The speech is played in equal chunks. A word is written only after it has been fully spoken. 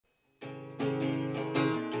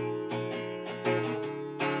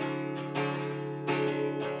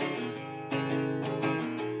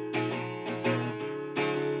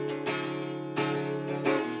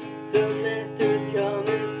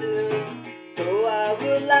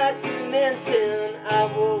like to mention I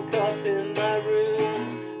woke up in my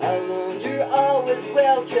room alone. You're always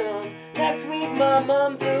welcome. Next week my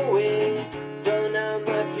mom's away, so now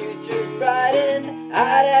my future's brightened.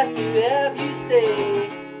 I'd ask you to have you stay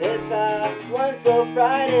if I weren't so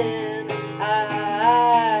frightened.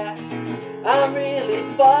 I'm really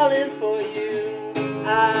falling for you.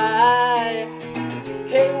 I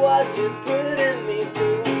hate what you're putting me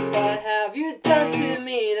through. What have you done to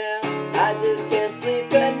me now? I just can't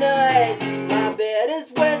sleep at night. My bed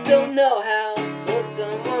is wet, don't know how. Will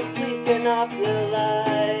someone please turn off the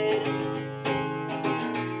light?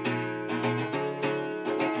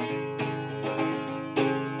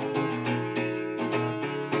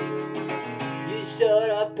 You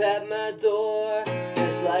showed up at my door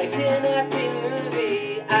just like an acting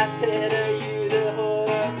movie. I said, are you the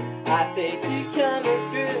whore? I faked to come and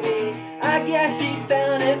screw me. I guess she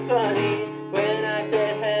found it funny when I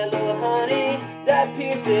said hello honey. That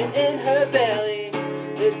piercing in her belly,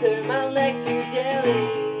 it turned my legs to jelly.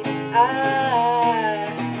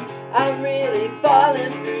 I'm really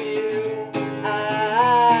falling for you.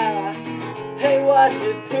 I hate what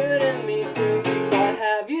you're putting me through. What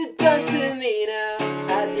have you done to me now?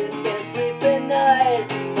 I just can't sleep at night.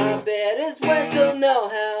 My bed is wet, don't know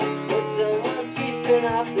how. Will someone please turn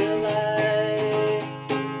off the light?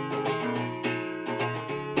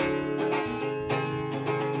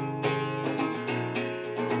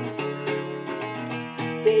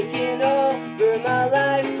 Taking over my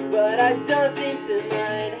life, but I don't seem to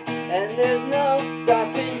mind. And there's no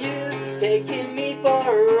stopping you